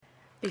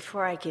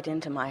Before I get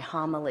into my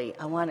homily,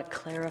 I want to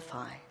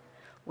clarify.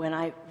 When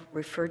I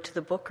referred to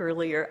the book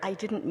earlier, I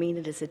didn't mean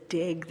it as a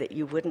dig that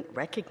you wouldn't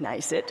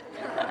recognize it.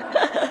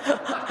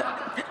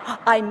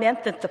 I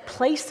meant that the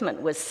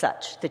placement was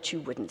such that you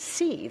wouldn't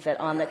see that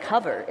on the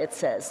cover it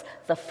says,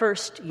 the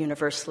First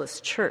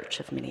Universalist Church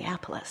of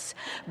Minneapolis.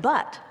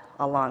 But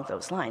along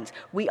those lines,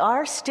 we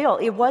are still,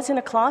 it was in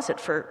a closet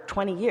for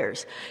 20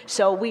 years,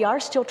 so we are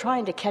still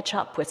trying to catch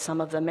up with some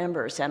of the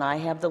members, and I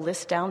have the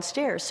list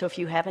downstairs, so if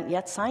you haven't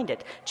yet signed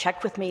it,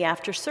 check with me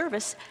after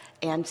service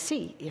and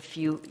see if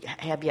you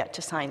have yet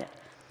to sign it.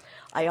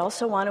 I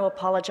also want to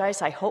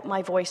apologize. I hope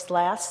my voice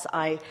lasts.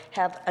 I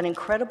have an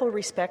incredible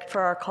respect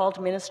for our called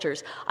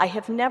ministers. I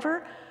have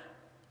never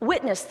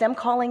witnessed them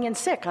calling in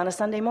sick on a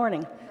Sunday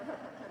morning.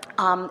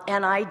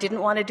 And I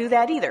didn't want to do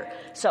that either.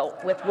 So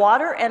with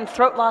water and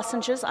throat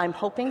lozenges, I'm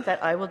hoping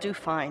that I will do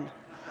fine.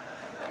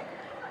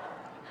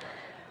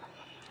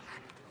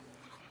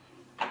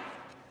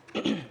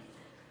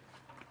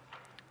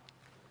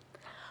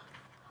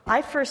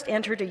 I first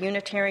entered a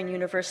Unitarian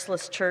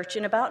Universalist church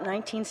in about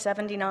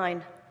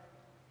 1979.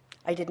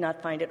 I did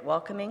not find it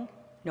welcoming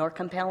nor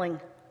compelling.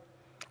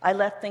 I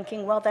left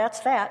thinking, well, that's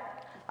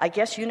that. I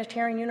guess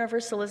Unitarian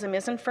Universalism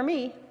isn't for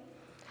me.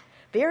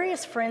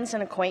 Various friends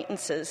and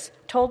acquaintances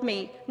told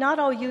me not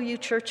all UU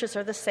churches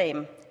are the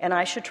same, and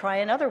I should try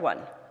another one.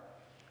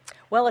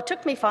 Well, it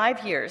took me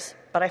 5 years,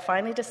 but I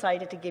finally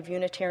decided to give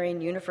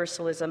Unitarian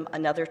Universalism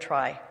another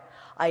try.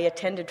 I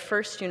attended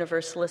First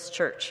Universalist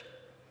Church,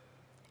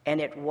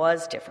 and it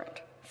was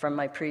different from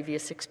my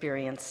previous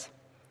experience.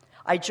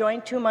 I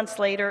joined 2 months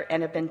later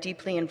and have been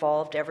deeply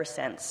involved ever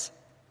since.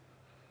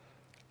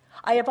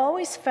 I have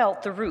always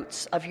felt the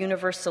roots of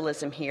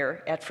Universalism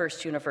here at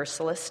First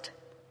Universalist.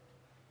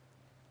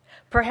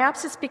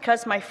 Perhaps it's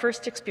because my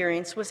first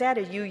experience was at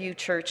a UU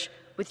church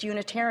with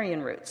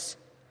Unitarian roots.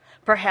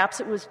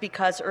 Perhaps it was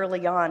because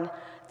early on,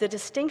 the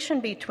distinction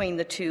between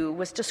the two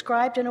was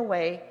described in a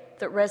way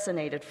that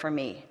resonated for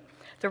me.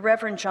 The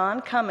Reverend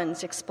John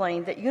Cummins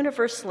explained that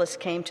Universalists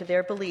came to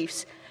their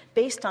beliefs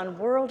based on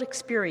world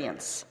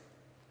experience.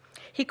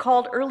 He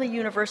called early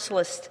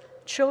Universalists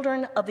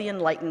children of the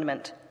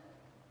Enlightenment.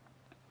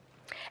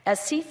 As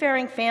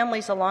seafaring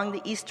families along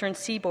the eastern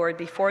seaboard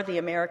before the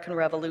American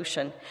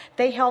Revolution,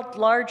 they held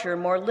larger,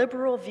 more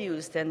liberal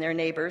views than their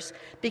neighbors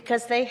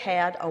because they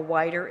had a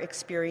wider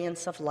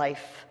experience of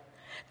life.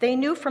 They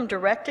knew from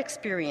direct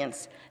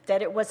experience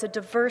that it was a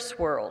diverse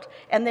world,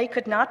 and they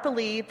could not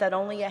believe that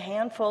only a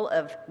handful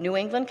of New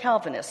England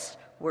Calvinists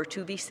were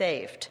to be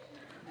saved.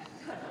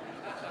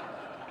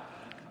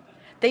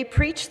 They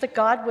preached that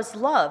God was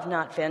love,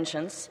 not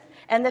vengeance,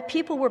 and that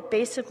people were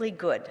basically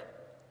good.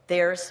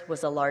 Theirs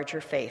was a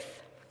larger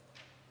faith.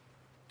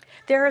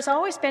 There has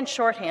always been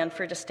shorthand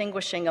for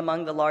distinguishing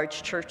among the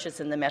large churches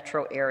in the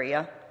metro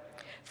area.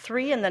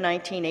 3 in the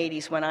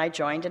 1980s when I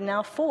joined, and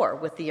now 4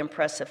 with the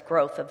impressive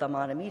growth of the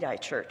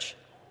Mahtomedi Church.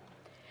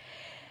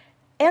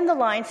 And the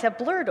lines have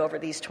blurred over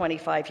these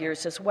 25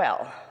 years as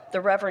well.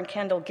 The Reverend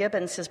Kendall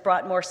Gibbons has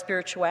brought more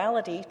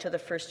spirituality to the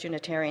First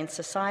Unitarian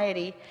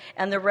Society,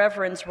 and the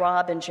Reverends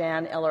Rob and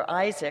Jan Eller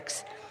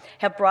Isaacs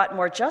have brought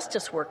more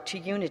justice work to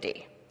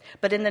unity.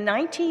 But in the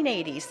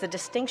 1980s, the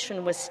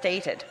distinction was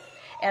stated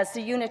as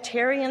the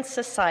Unitarian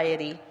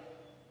Society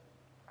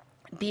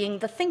being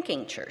the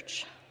thinking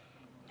church,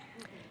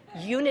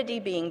 Unity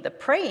being the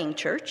praying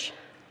church,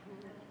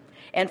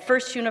 and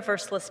First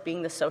Universalist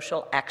being the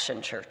social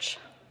action church.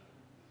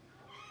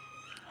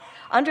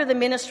 Under the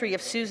ministry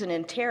of Susan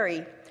and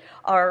Terry,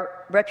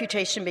 our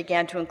reputation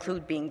began to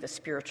include being the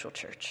spiritual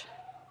church.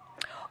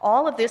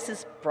 All of this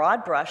is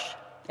broad brush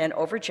and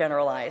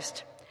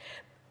overgeneralized,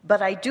 but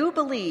I do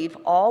believe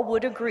all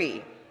would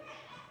agree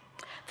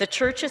the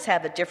churches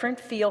have a different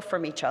feel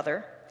from each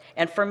other,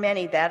 and for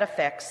many that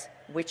affects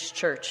which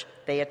church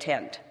they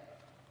attend.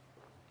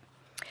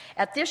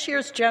 At this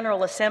year's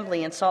General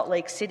Assembly in Salt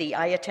Lake City,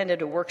 I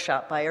attended a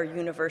workshop by our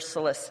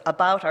Universalists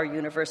about our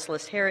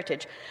Universalist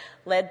heritage,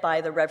 led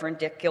by the Reverend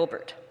Dick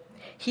Gilbert.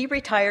 He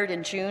retired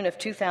in June of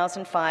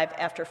 2005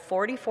 after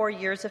 44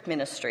 years of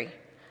ministry,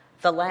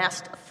 the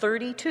last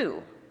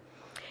 32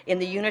 in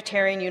the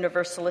Unitarian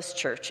Universalist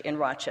Church in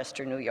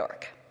Rochester, New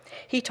York.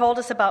 He told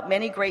us about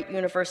many great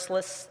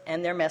Universalists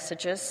and their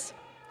messages.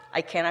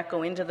 I cannot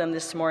go into them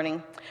this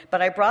morning,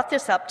 but I brought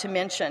this up to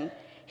mention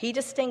he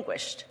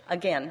distinguished,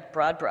 again,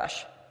 broad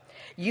brush,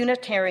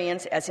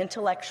 Unitarians as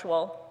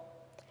intellectual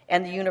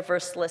and the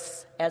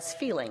Universalists as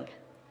feeling,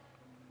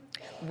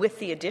 with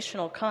the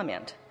additional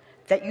comment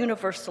that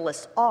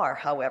Universalists are,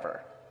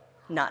 however,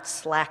 not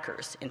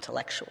slackers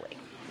intellectually.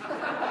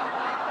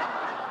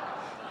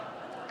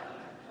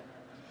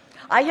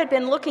 I had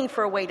been looking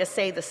for a way to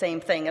say the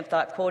same thing and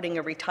thought quoting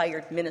a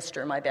retired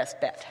minister my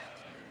best bet.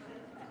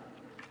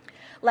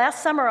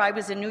 Last summer, I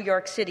was in New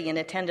York City and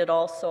attended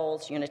All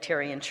Souls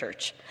Unitarian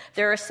Church.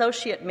 Their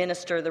associate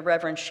minister, the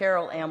Reverend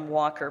Cheryl M.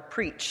 Walker,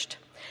 preached.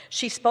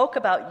 She spoke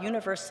about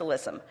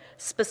universalism,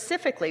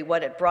 specifically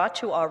what it brought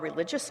to our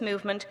religious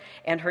movement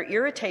and her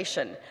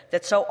irritation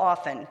that so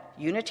often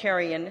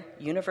Unitarian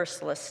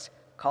Universalists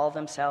call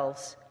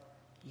themselves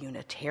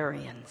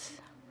Unitarians.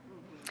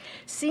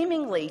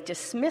 Seemingly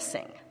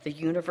dismissing the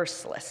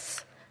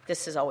Universalists.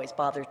 This has always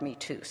bothered me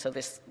too, so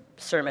this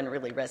sermon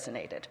really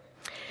resonated.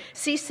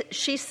 She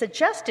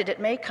suggested it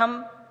may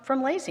come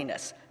from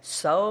laziness.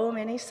 So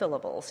many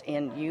syllables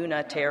in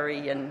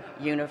Unitarian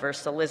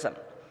Universalism.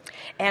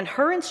 And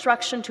her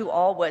instruction to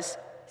all was,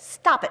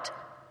 stop it.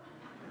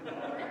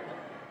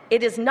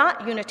 It is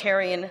not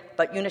Unitarian,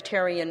 but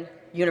Unitarian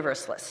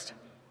Universalist.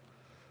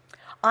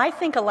 I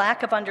think a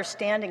lack of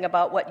understanding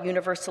about what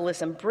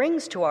Universalism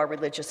brings to our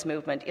religious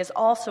movement is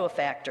also a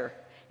factor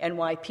in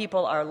why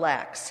people are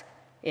lax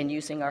in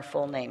using our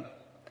full name.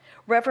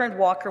 Reverend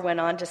Walker went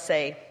on to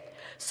say,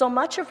 so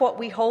much of what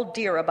we hold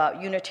dear about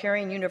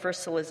Unitarian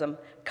Universalism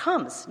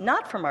comes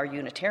not from our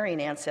Unitarian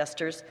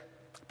ancestors,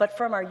 but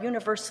from our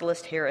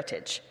Universalist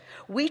heritage.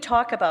 We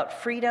talk about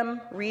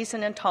freedom,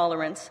 reason, and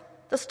tolerance,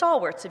 the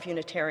stalwarts of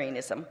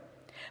Unitarianism,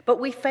 but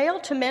we fail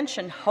to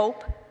mention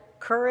hope,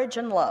 courage,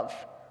 and love,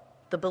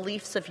 the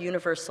beliefs of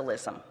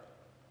Universalism.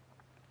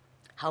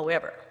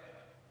 However,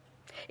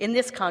 in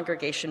this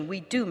congregation,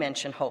 we do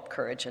mention hope,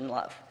 courage, and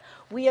love.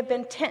 We have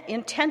been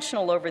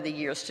intentional over the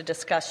years to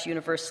discuss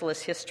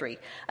Universalist history,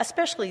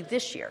 especially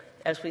this year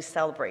as we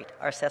celebrate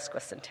our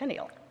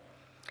sesquicentennial.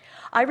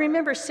 I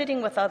remember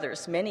sitting with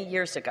others many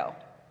years ago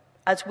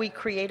as we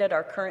created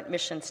our current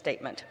mission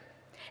statement,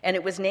 and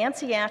it was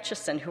Nancy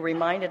Atchison who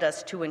reminded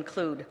us to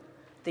include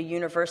the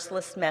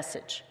Universalist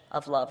message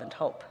of love and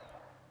hope.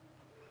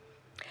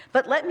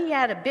 But let me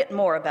add a bit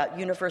more about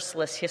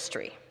Universalist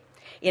history.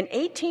 In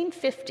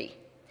 1850,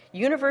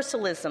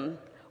 Universalism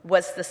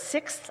was the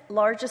sixth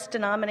largest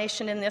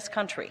denomination in this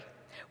country.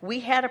 We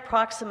had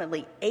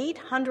approximately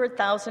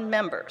 800,000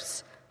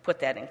 members. Put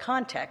that in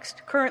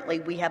context.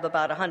 Currently, we have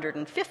about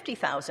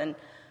 150,000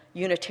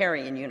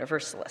 Unitarian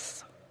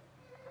Universalists.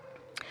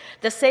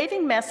 The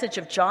saving message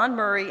of John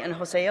Murray and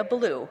Hosea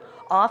Ballou,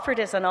 offered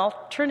as an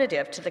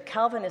alternative to the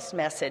Calvinist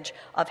message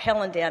of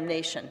hell and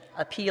damnation,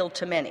 appealed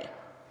to many.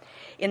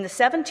 In the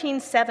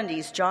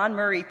 1770s, John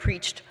Murray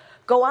preached,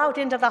 "Go out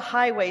into the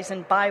highways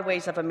and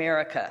byways of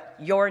America,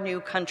 your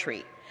new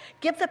country.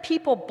 Give the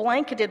people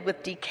blanketed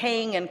with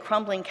decaying and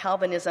crumbling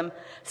Calvinism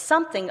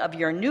something of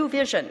your new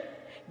vision.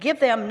 Give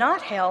them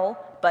not hell,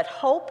 but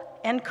hope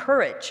and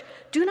courage.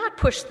 Do not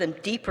push them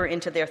deeper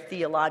into their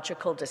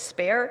theological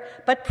despair,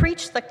 but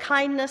preach the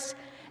kindness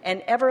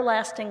and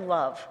everlasting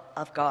love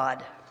of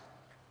God."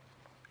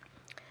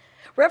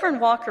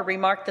 Reverend Walker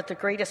remarked that the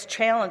greatest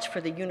challenge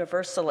for the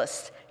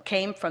Universalists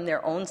came from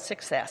their own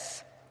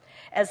success.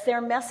 As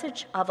their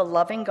message of a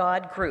loving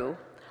God grew,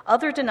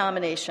 other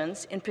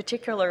denominations, in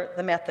particular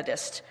the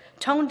Methodists,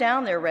 toned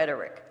down their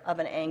rhetoric of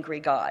an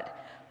angry God,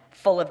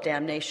 full of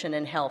damnation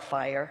and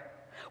hellfire.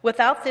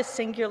 Without this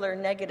singular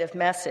negative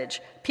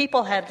message,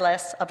 people had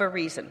less of a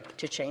reason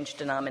to change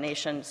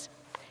denominations,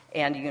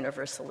 and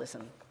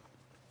Universalism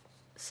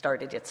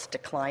started its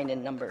decline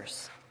in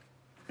numbers.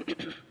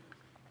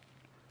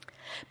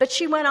 But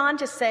she went on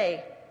to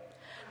say,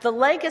 the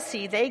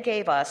legacy they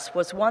gave us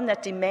was one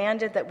that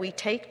demanded that we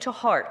take to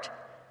heart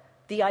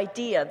the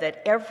idea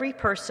that every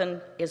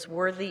person is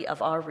worthy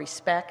of our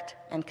respect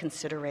and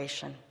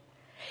consideration.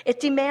 It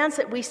demands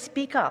that we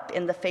speak up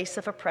in the face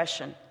of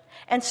oppression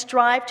and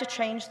strive to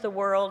change the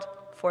world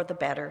for the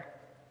better.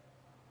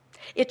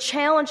 It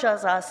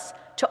challenges us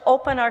to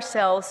open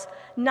ourselves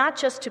not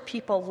just to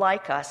people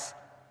like us,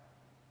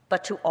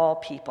 but to all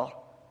people.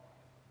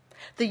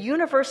 The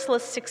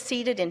Universalists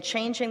succeeded in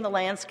changing the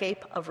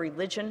landscape of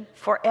religion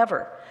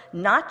forever.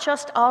 Not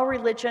just our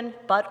religion,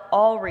 but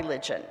all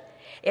religion.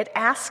 It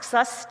asks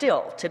us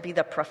still to be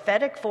the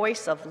prophetic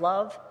voice of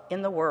love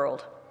in the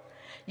world.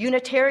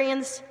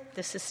 Unitarians,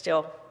 this is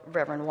still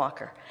Reverend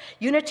Walker,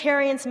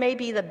 Unitarians may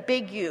be the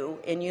big U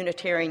in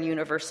Unitarian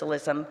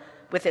Universalism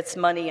with its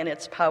money and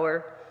its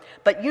power,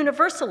 but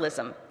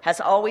Universalism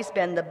has always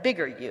been the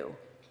bigger U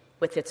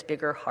with its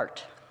bigger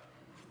heart.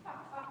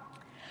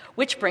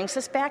 Which brings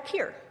us back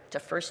here to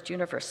First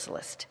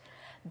Universalist.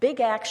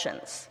 Big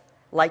actions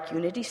like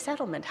Unity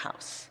Settlement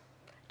House,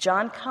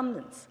 John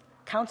Cummins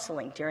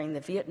counseling during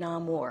the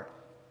Vietnam War,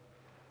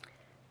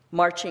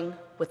 marching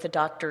with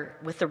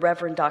the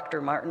Reverend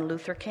Dr. Martin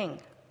Luther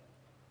King,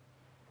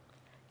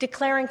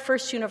 declaring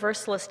First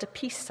Universalist a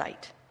peace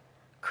site,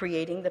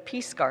 creating the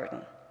Peace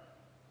Garden,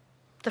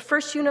 the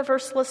First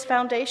Universalist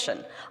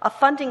Foundation, a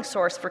funding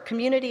source for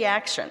community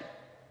action,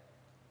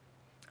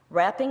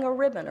 wrapping a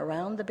ribbon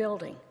around the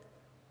building,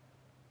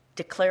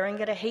 declaring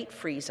it a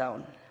hate-free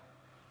zone.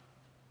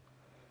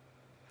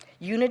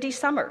 Unity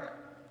Summer,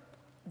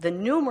 the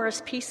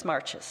numerous peace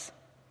marches,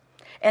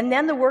 and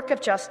then the work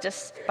of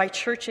justice by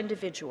church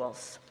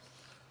individuals.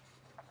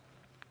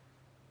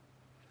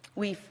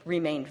 We've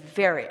remained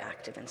very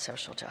active in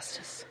social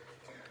justice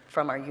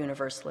from our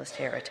Universalist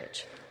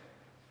heritage.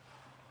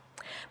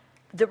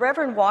 The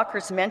Reverend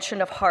Walker's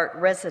mention of heart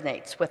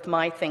resonates with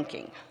my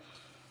thinking.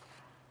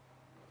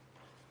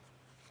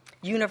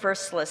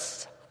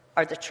 Universalists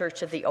are the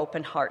church of the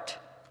open heart.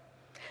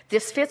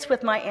 This fits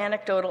with my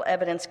anecdotal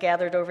evidence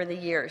gathered over the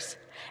years.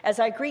 As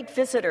I greet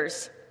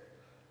visitors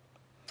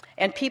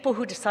and people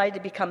who decide to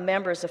become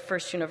members of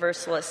First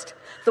Universalist,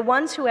 the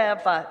ones who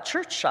have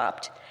church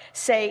shopped,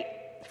 say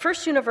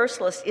First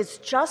Universalist is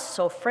just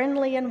so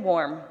friendly and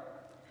warm.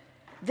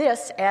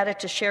 This, added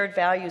to shared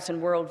values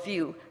and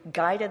worldview,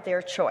 guided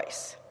their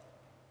choice.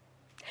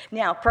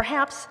 Now,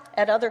 perhaps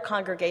at other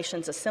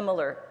congregations a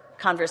similar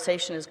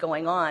conversation is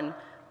going on,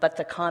 but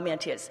the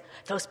comment is,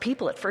 those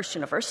people at First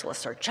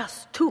Universalists are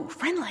just too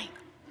friendly.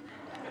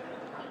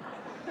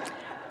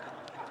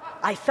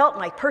 I felt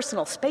my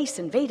personal space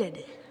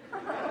invaded.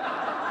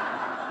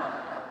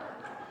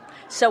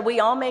 So we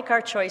all make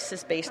our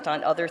choices based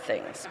on other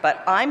things,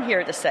 but I'm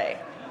here to say,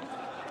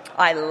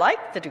 I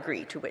like the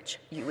degree to which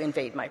you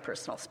invade my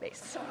personal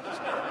space.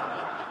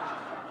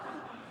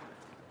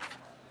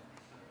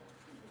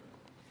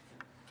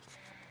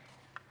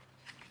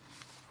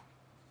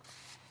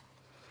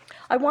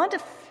 I want to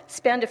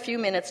spend a few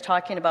minutes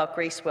talking about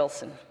Grace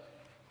Wilson.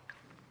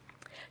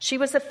 She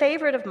was a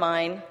favorite of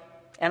mine,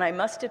 and I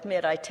must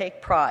admit I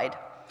take pride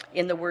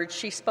in the words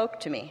she spoke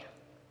to me.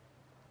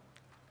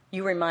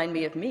 You remind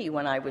me of me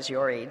when I was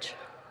your age.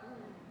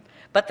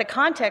 But the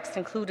context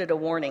included a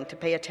warning to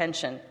pay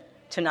attention,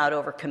 to not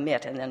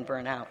overcommit and then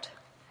burn out.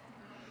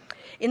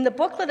 In the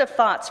booklet of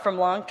thoughts from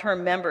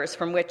long-term members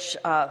from which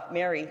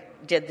Mary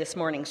did this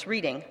morning's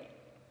reading,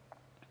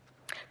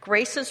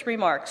 Grace's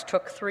remarks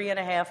took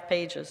 3.5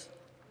 pages,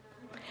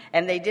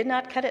 and they did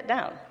not cut it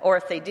down, or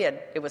if they did,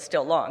 it was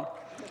still long.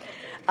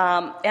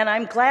 And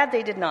I'm glad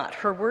they did not.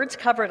 Her words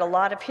covered a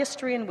lot of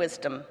history and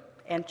wisdom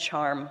and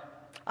charm.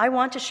 I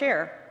want to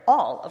share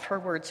all of her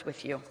words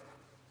with you.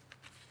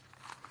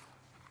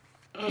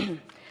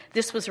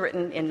 This was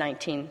written in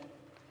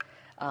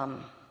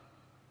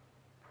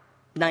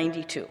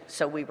 1992,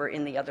 so we were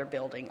in the other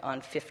building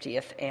on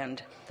 50th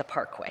and the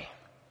Parkway.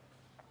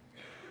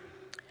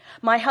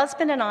 My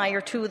husband and I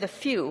are two of the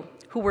few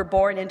who were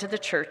born into the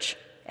church,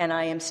 and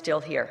I am still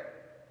here.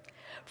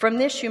 From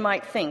this, you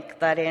might think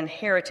that I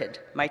inherited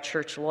my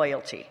church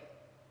loyalty.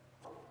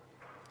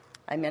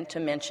 I meant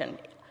to mention,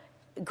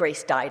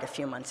 Grace died a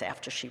few months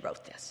after she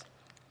wrote this.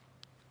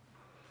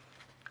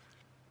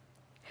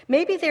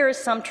 Maybe there is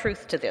some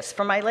truth to this,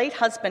 for my late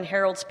husband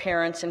Harold's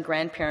parents and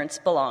grandparents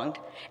belonged,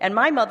 and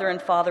my mother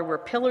and father were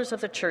pillars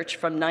of the church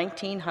from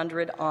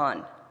 1900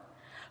 on.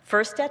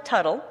 First at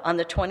Tuttle on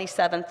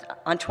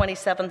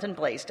 27th and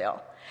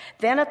Blaisdell,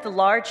 then at the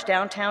large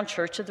downtown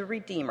Church of the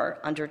Redeemer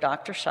under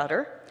Dr.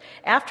 Sutter,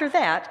 after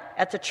that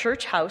at the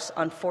church house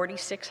on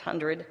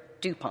 4600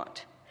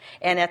 DuPont,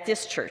 and at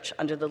this church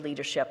under the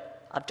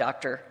leadership of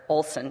Dr.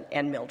 Olson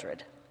and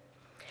Mildred.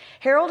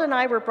 Harold and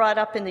I were brought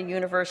up in the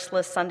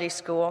Universalist Sunday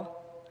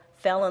school,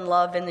 fell in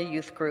love in the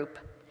youth group,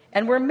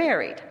 and were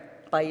married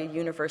by a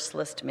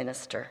Universalist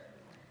minister.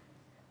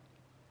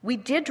 We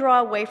did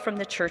draw away from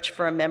the church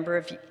for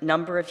a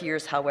number of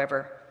years,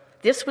 however.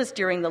 This was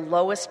during the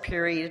lowest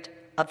period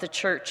of the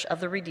Church of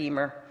the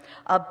Redeemer,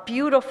 a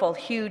beautiful,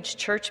 huge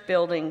church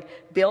building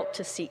built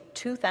to seat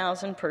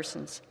 2,000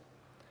 persons,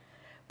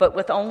 but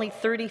with only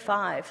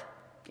 35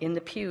 in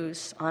the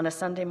pews on a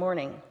Sunday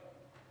morning.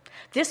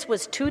 This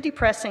was too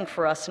depressing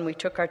for us, and we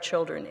took our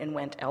children and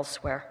went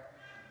elsewhere.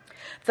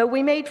 Though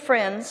we made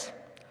friends,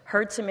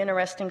 heard some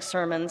interesting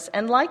sermons,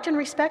 and liked and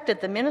respected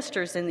the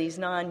ministers in these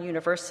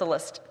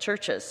non-Universalist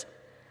churches,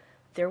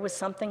 there was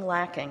something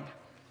lacking,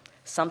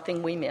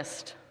 something we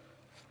missed.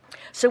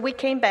 So we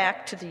came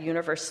back to the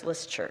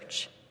Universalist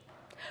church.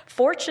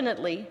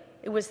 Fortunately,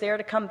 it was there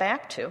to come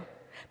back to,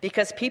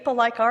 because people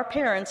like our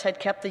parents had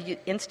kept the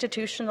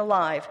institution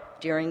alive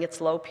during its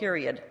low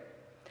period.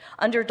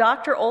 Under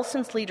Dr.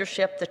 Olson's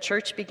leadership, the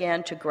church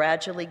began to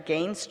gradually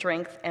gain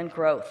strength and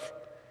growth.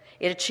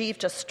 It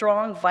achieved a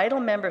strong, vital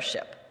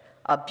membership,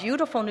 a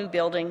beautiful new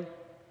building,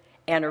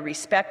 and a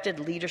respected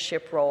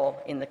leadership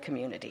role in the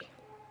community.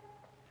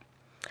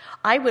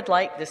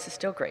 This is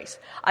still Grace,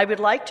 I would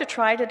like to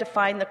try to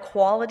define the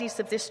qualities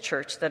of this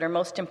church that are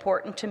most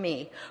important to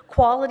me,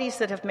 qualities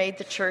that have made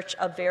the church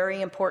a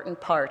very important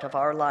part of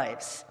our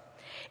lives.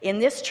 In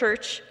this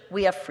church,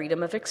 we have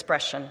freedom of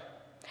expression.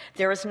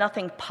 There is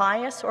nothing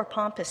pious or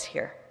pompous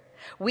here.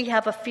 We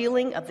have a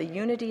feeling of the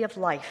unity of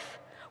life.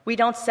 We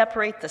don't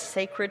separate the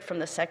sacred from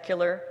the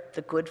secular,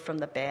 the good from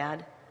the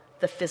bad,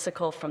 the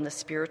physical from the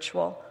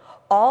spiritual.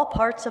 All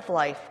parts of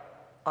life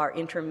are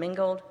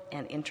intermingled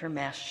and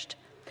intermeshed.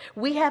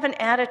 We have an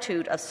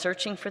attitude of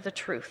searching for the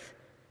truth.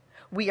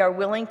 We are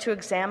willing to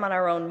examine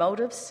our own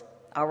motives,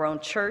 our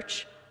own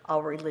church,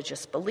 our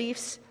religious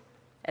beliefs,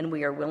 and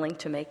we are willing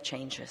to make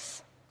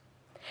changes.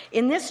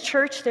 In this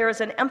church, there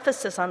is an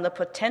emphasis on the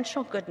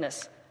potential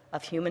goodness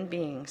of human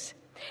beings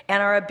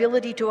and our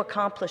ability to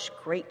accomplish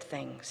great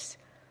things.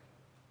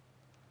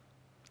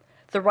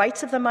 The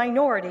rights of the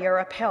minority are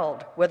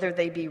upheld, whether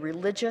they be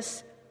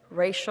religious,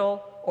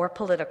 racial, or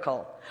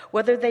political,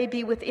 whether they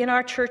be within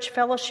our church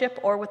fellowship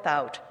or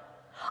without.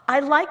 I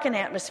like an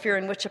atmosphere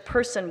in which a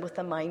person with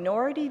a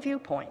minority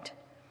viewpoint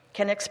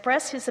can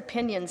express his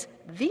opinions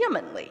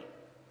vehemently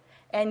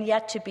and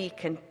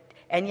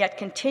yet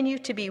continue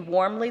to be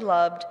warmly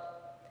loved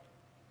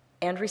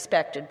and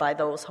respected by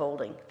those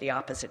holding the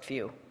opposite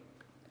view.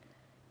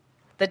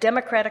 The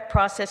democratic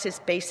process is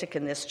basic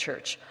in this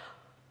church.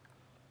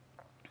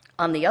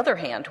 On the other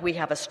hand, we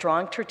have a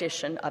strong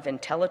tradition of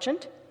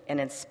intelligent and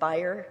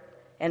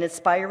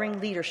inspiring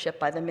leadership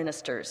by the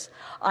ministers.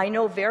 I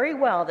know very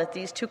well that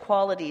these two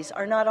qualities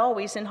are not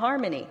always in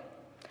harmony.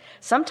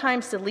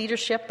 Sometimes the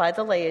leadership by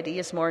the laity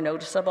is more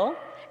noticeable.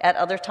 At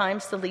other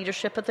times, the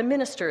leadership of the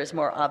minister is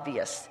more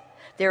obvious.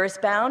 There is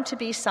bound to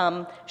be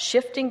some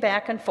shifting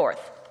back and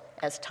forth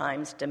as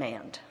times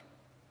demand.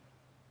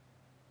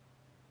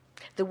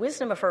 The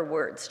wisdom of her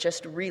words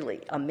just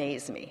really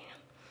amaze me.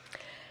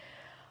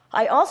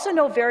 I also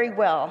know very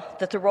well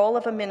that the role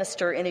of a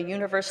minister in a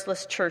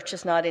Universalist church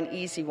is not an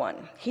easy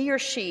one. He or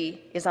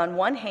she is on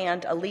one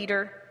hand a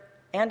leader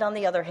and on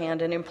the other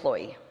hand an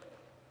employee.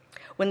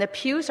 When the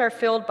pews are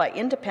filled by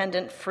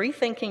independent,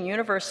 free-thinking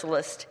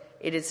Universalists,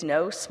 it is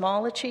no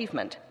small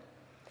achievement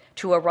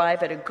to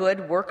arrive at a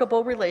good,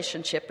 workable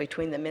relationship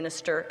between the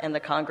minister and the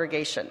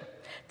congregation.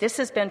 This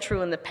has been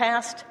true in the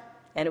past,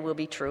 and it will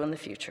be true in the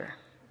future.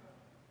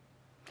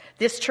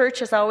 This church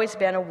has always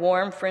been a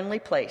warm, friendly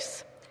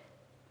place.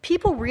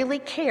 People really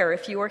care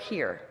if you are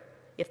here,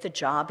 if the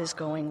job is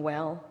going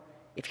well,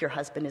 if your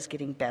husband is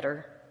getting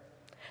better.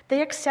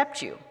 They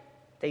accept you.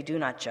 They do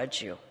not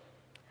judge you.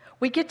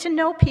 We get to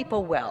know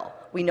people well.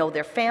 We know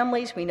their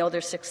families, we know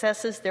their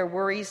successes, their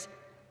worries,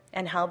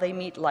 and how they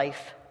meet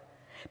life.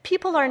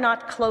 People are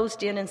not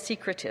closed in and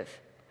secretive.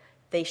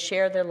 They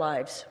share their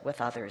lives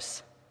with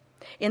others.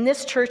 In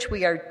this church,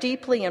 we are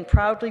deeply and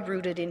proudly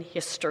rooted in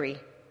history.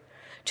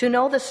 To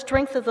know the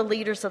strength of the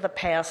leaders of the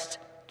past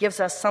gives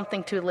us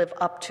something to live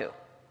up to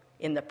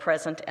in the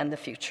present and the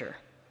future.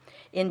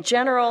 In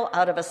general,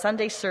 out of a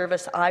Sunday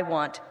service, I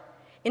want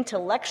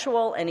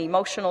intellectual and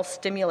emotional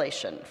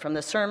stimulation from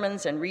the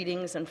sermons and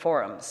readings and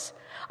forums.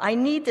 I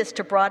need this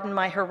to broaden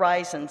my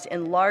horizons,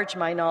 enlarge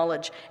my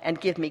knowledge,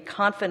 and give me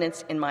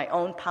confidence in my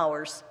own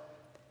powers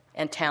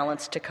and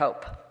talents to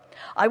cope.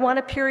 I want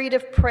a period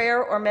of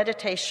prayer or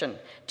meditation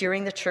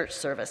during the church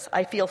service.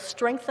 I feel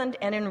strengthened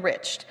and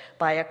enriched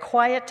by a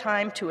quiet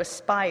time to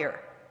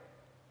aspire,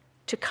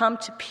 to come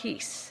to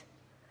peace,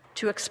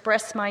 to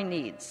express my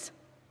needs,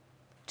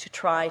 to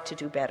try to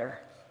do better.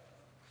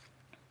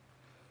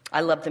 I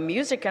love the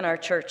music in our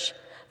church.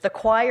 The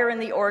choir and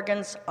the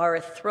organs are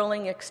a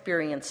thrilling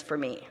experience for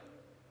me.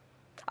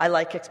 I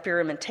like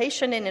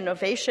experimentation and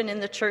innovation in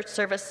the church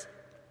service,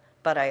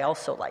 but I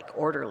also like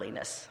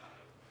orderliness.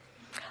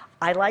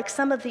 I like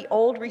some of the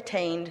old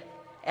retained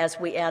as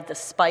we add the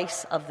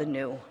spice of the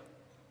new.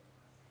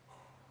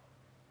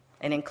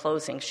 And in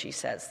closing, she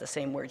says the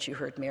same words you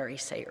heard Mary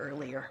say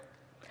earlier.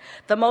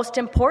 The most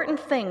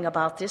important thing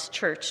about this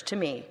church to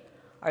me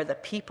are the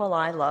people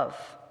I love.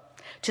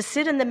 To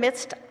sit in the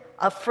midst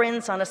of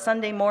friends on a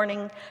Sunday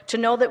morning, to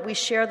know that we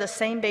share the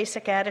same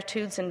basic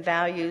attitudes and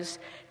values,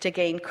 to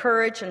gain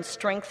courage and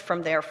strength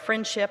from their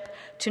friendship,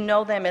 to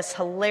know them as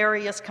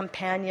hilarious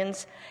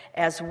companions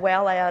as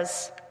well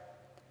as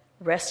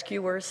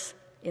rescuers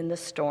in the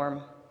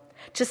storm.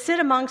 To sit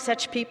among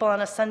such people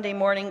on a Sunday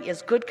morning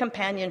is good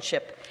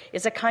companionship,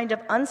 is a kind of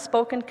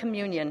unspoken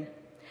communion.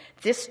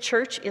 This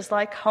church is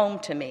like home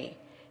to me,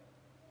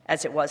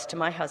 as it was to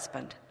my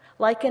husband,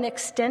 like an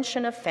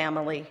extension of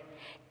family,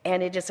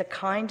 and it is a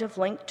kind of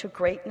link to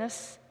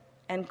greatness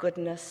and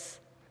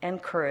goodness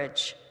and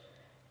courage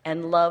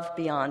and love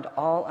beyond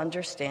all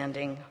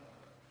understanding.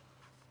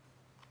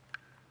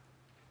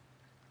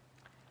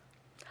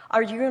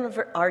 Our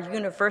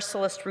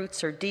Universalist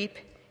roots are deep.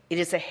 It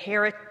is a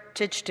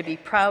heritage to be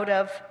proud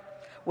of.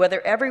 Whether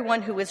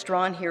everyone who is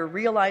drawn here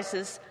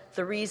realizes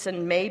the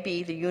reason may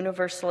be the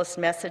Universalist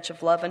message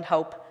of love and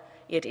hope,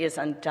 it is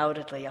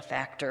undoubtedly a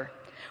factor.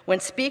 When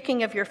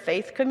speaking of your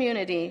faith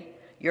community,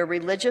 your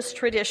religious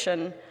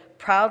tradition,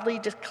 proudly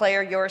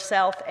declare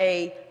yourself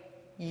a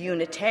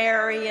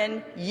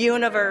Unitarian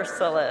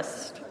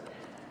Universalist.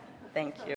 Thank you.